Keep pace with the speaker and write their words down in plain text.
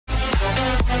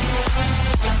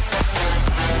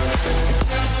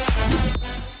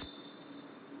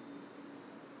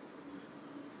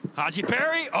Hadji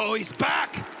Barry, oh, he's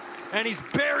back! And he's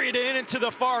buried into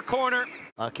the far corner.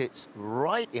 Like it's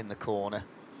right in the corner.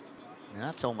 And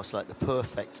that's almost like the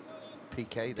perfect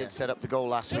PK there. Did set up the goal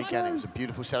last weekend. It was a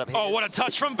beautiful setup. Oh, what a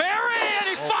touch from Barry! And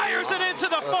he fires it into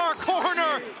the far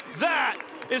corner. That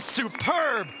is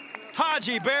superb.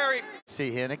 Hadji Barry.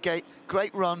 See here, and a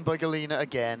great run by Galina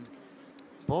again.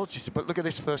 Ball just, but look at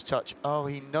this first touch. Oh,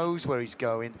 he knows where he's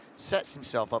going, sets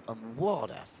himself up, and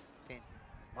what a fin.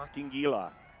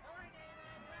 Makingila.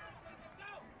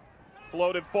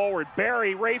 Floated forward,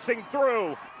 Barry racing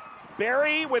through.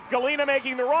 Barry with Galina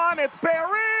making the run, it's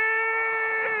Barry!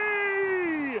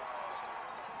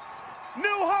 New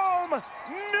home,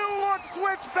 new look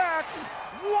switchbacks,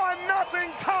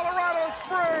 1-0 Colorado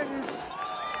Springs.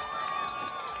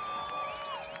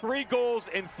 3 goals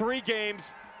in 3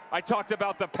 games. I talked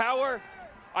about the power,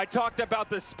 I talked about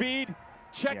the speed.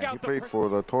 Check out he played for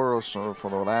the Toros for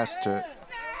the last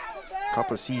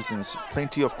couple of seasons.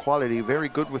 Plenty of quality, very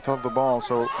good without the ball,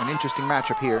 so an interesting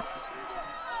matchup here.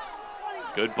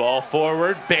 Good ball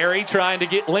forward. Barry trying to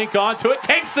get Link onto it.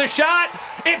 Takes the shot.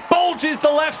 It bulges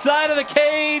the left side of the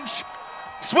cage.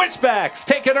 Switchbacks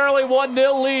take an early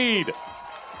 1-0 lead.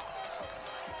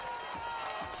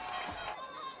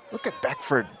 Look at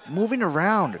Beckford moving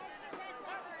around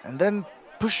and then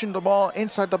pushing the ball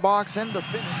inside the box and the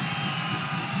finish.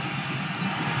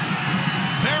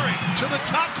 Barry to the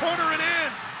top corner and in.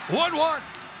 1-1.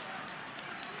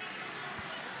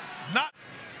 Not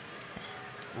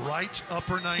right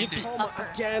upper 90.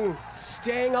 Again,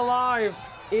 staying alive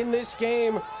in this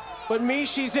game. But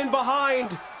Mishi's in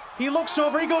behind. He looks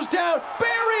over, he goes down.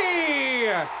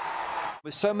 Barry!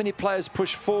 With so many players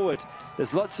pushed forward,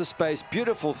 there's lots of space.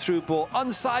 Beautiful through ball.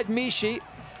 Onside Mishi.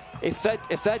 If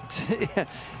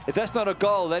that's not a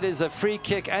goal, that is a free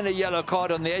kick and a yellow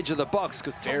card on the edge of the box.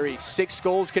 Barry, 6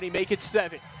 goals, can he make it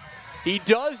 7? He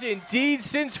does indeed.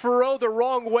 Sends Ferreau the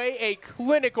wrong way, a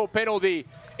clinical penalty,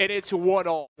 and it's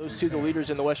 1-1. Those two, the leaders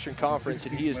in the Western Conference,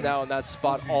 and he is now in that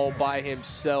spot all by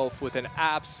himself with an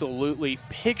absolutely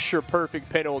picture-perfect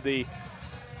penalty.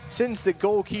 Sends the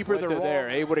goalkeeper the wrong there,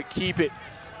 able to keep it.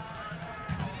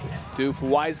 Doof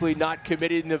wisely not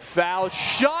committed in the foul.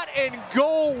 Shot and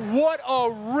goal, what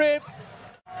a rip.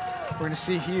 We're going to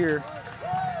see here,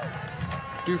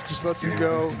 Doof just lets him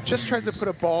go, just tries to put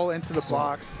a ball into the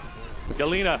box.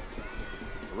 Galina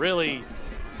really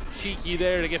cheeky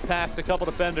there to get past a couple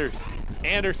defenders.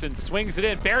 Anderson swings it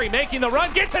in. Barry making the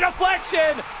run, gets a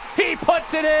deflection. He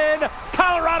puts it in.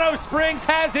 Colorado Springs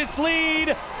has its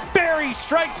lead. Barry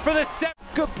strikes for the set.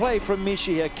 Good play from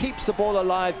Mishi here, keeps the ball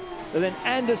alive, and then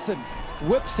Anderson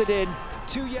whips it in.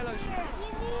 2 yellow.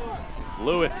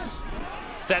 Lewis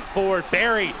set forward.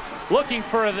 Barry looking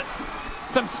for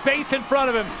some space in front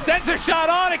of him. Sends a shot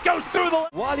on. It goes through the.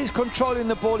 While he's controlling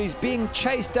the ball, he's being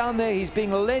chased down there. He's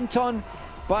being lent on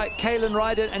by Kalen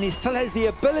Ryder, and he still has the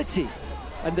ability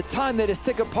and the time there to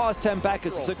stick a pass to him back.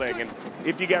 And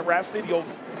if you get rested, you'll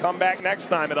come back next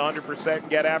time at 100% and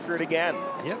get after it again.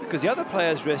 Yeah, because the other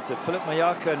players rested. Philip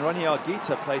Mayaka and Ronnie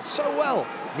Arguita played so well.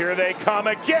 Here they come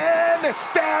again,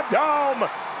 stabbed home.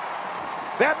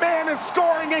 That man is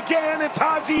scoring again. It's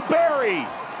Hadji Barry.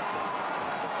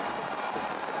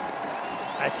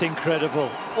 That's incredible.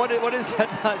 What is that?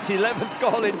 That's 11th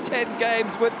goal in 10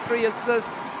 games with 3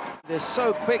 assists. They're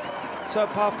so quick, so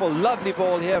powerful. Lovely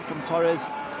ball here from Torres.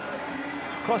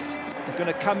 Cross is going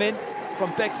to come in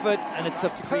from Beckford, and it's the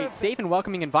create safe and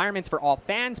welcoming environments for all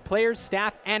fans, players,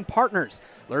 staff, and partners.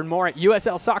 Learn more at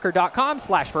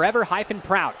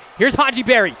uslsoccer.com/forever-proud. Here's Hadji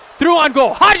Barry, through on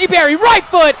goal. Hadji Barry, right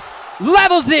foot,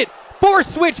 levels it. 4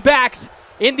 switchbacks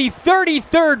in the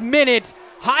 33rd minute.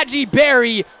 Hadji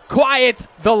Barry quiets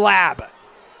the lab.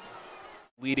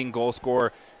 Leading goal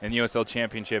scorer in the USL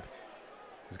Championship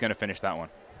is going to finish that one.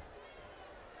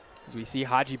 As we see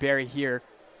Hadji Barry here.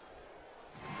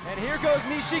 And here goes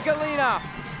Mishi Galina.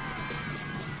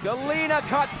 Galina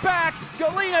cuts back.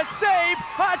 Galina save.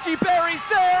 Hadji Barry's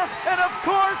there. And of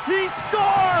course he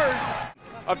scores.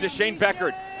 Of Deshane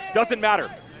Beckford. Doesn't matter.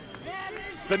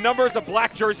 The numbers of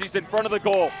black jerseys in front of the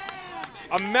goal.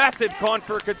 A massive cause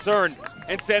for concern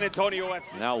in San Antonio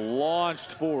FC. Now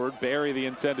launched forward. Barry the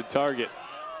intended target.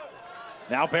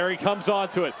 Now Barry comes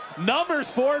onto it.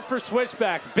 Numbers forward for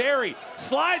switchbacks. Barry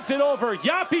slides it over.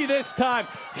 Yappi this time.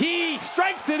 He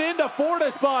strikes it into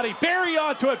Forta's body. Barry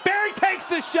onto it. Barry takes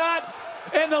the shot.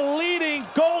 And the leading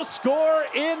goal scorer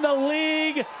in the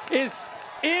league is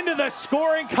into the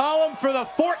scoring column for the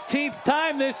 14th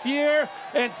time this year.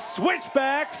 And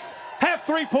switchbacks have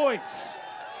 3 points.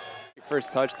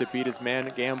 First touch to beat his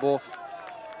man, Gamble.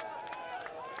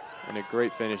 And a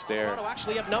great finish there.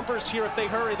 Actually have numbers here if they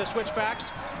hurry, the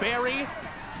switchbacks. Barry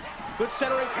Good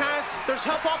centering pass. There's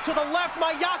help off to the left.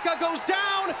 Mayaka goes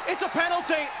down. It's a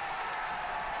penalty.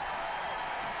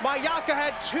 Mayaka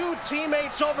had two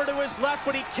teammates over to his left,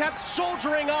 but he kept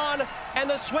soldiering on, and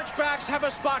the Switchbacks have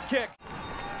a spot kick.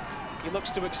 He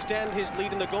looks to extend his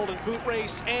lead in the Golden Boot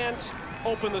race and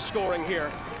open the scoring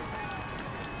here.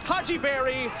 Hadji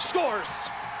Barry scores.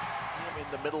 In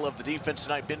the middle of the defense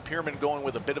tonight, Ben Pierman going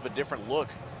with a bit of a different look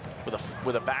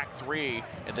with a back three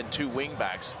and then two wing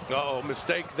backs. Uh-oh,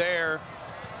 mistake there.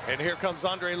 And here comes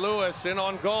Andre Lewis in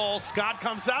on goal. Scott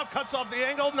comes out, cuts off the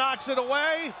angle, knocks it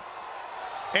away.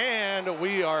 And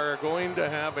we are going to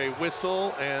have a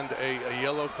whistle and a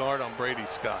yellow card on Brady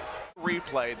Scott.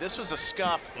 Replay. This was a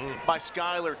scuff by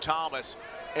Skylar Thomas.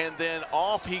 And then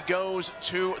off he goes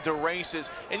to the races.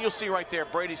 And you'll see right there,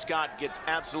 Brady Scott gets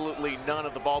absolutely none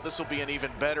of the ball. This will be an even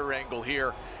better angle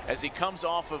here as he comes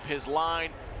off of his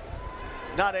line.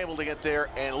 Not able to get there,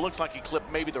 and it looks like he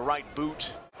clipped maybe the right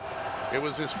boot. It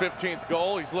was his 15th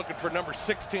goal. He's looking for number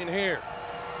 16 here.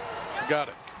 Got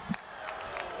it.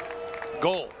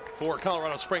 Goal for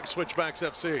Colorado Springs Switchbacks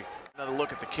FC. Another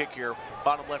look at the kick here.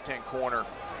 Bottom left-hand corner.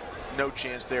 No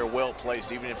chance there. Well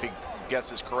placed, even if he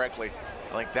guesses correctly.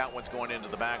 I think that one's going into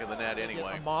the back of the net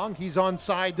anyway. Among, he's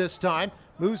onside this time.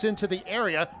 Moves into the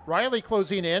area. Riley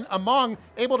closing in. Among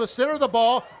able to center the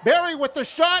ball. Barry with the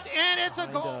shot, and it's a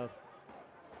goal.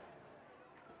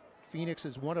 Phoenix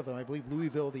is one of them. I believe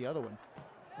Louisville the other one.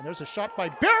 And there's a shot by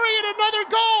Barry and another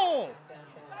goal!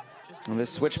 Well, this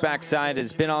Switchback side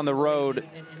has been on the road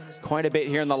quite a bit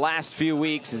here in the last few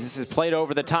weeks as this is played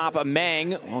over the top.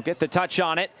 Amang will get the touch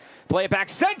on it. Play it back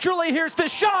centrally. Here's the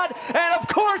shot, and of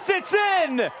course it's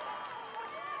in!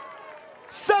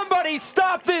 Somebody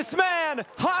stop this man!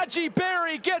 Hadji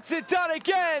Barry gets it done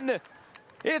again!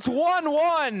 It's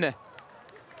 1-1.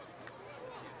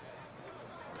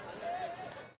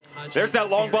 There's that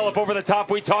long ball up over the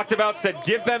top we talked about. Said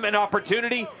give them an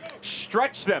opportunity,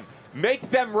 stretch them,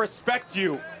 make them respect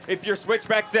you. If you're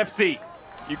Switchbacks FC,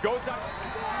 you go down.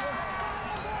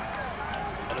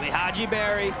 It'll be Hadji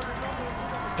Barry.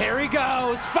 Here he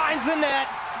goes, finds the net.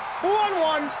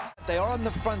 1-1. They are on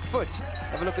the front foot.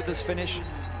 Have a look at this finish.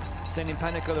 Sending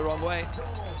Panico the wrong way.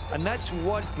 And that's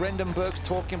what Brendan Burke's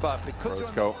talking about. Because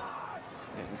Roscoe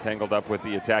getting tangled up with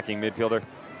the attacking midfielder,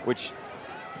 which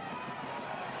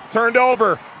turned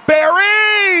over.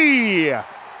 Barry!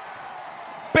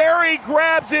 Barry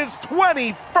grabs his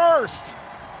 21st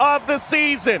of the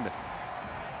season.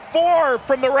 4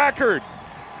 from the record.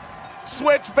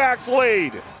 Switchbacks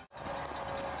lead.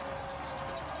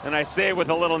 And I say it with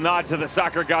a little nod to the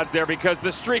soccer gods there because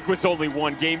the streak was only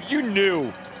one game. You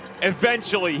knew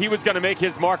eventually he was going to make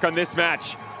his mark on this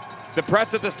match. The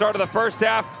press at the start of the first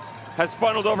half has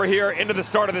funneled over here into the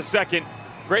start of the second.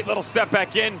 Great little step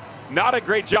back in. Not a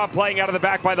great job playing out of the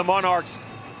back by the Monarchs.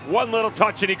 One little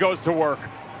touch and he goes to work.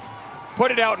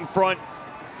 Put it out in front.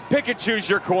 Pick and choose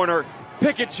your corner.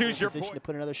 Pick and choose your position to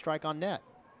put another strike on net.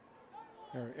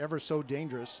 They're ever so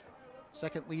dangerous.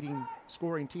 Second leading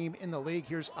scoring team in the league.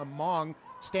 Here's Among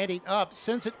standing up,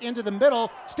 sends it into the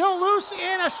middle. Still loose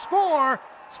and a score.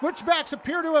 Switchbacks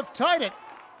appear to have tied it.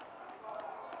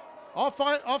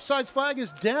 Offsides flag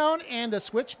is down and the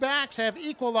Switchbacks have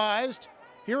equalized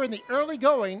here in the early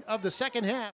going of the second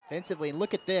half. Offensively, and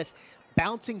look at this.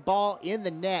 Bouncing ball in the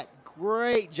net.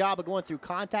 Great job of going through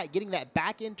contact, getting that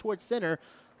back in towards center.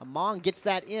 Among gets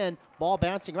that in, ball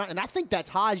bouncing around. And I think that's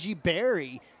Hadji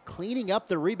Barry cleaning up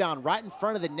the rebound right in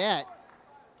front of the net.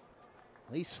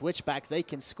 These Switchbacks, they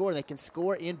can score. They can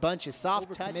score in bunches.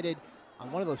 Soft committed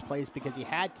on one of those plays because he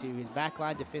had to. His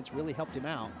backline defense really helped him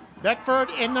out. Beckford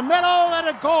in the middle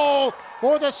and a goal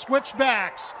for the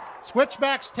Switchbacks.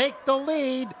 Switchbacks take the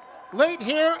lead late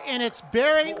here, and it's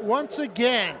Barry once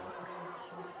again.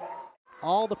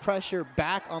 All the pressure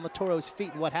back on the Toros'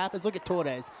 feet. And what happens? Look at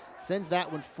Torres. Sends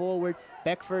that one forward.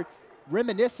 Beckford,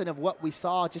 reminiscent of what we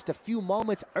saw just a few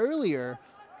moments earlier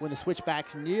when the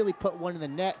Switchbacks nearly put one in the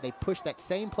net. They push that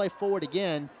same play forward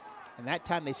again, and that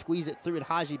time they squeeze it through, and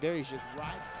Hadji Barry's just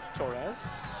right. Torres.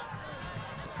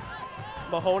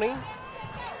 Mahoney.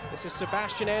 This is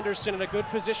Sebastian Anderson in a good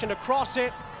position to cross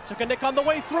it. Took a nick on the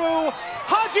way through.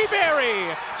 Hadji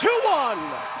Barry, 2-1.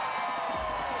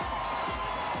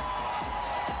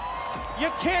 You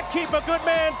can't keep a good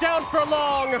man down for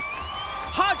long.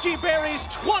 Hadji Barry's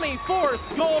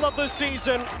 24th goal of the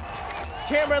season.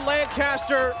 Cameron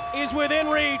Lancaster is within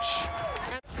reach.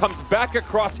 Comes back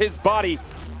across his body,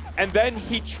 and then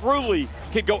he truly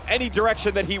can go any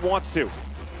direction that he wants to.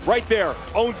 Right there,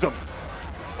 owns him.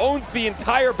 Owns the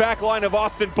entire back line of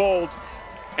Austin Bold.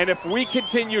 And if we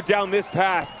continue down this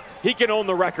path, he can own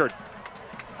the record.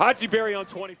 Hadji Barry on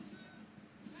 20.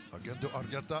 Again to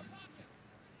Argueta.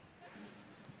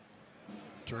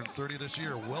 Turned 30 this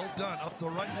year. Well done up the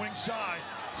right wing side.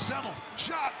 Settled,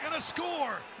 shot, and a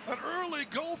score. An early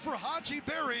goal for Hadji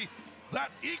Barry.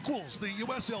 That equals the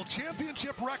USL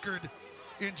Championship record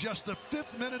in just the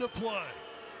 5th minute of play.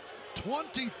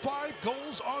 25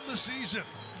 goals on the season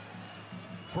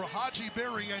for Hadji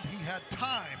Barry, and he had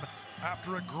time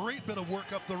after a great bit of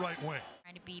work up the right wing.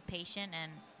 Trying to be patient,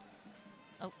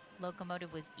 and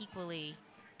Locomotive was equally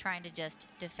trying to just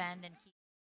defend and keep.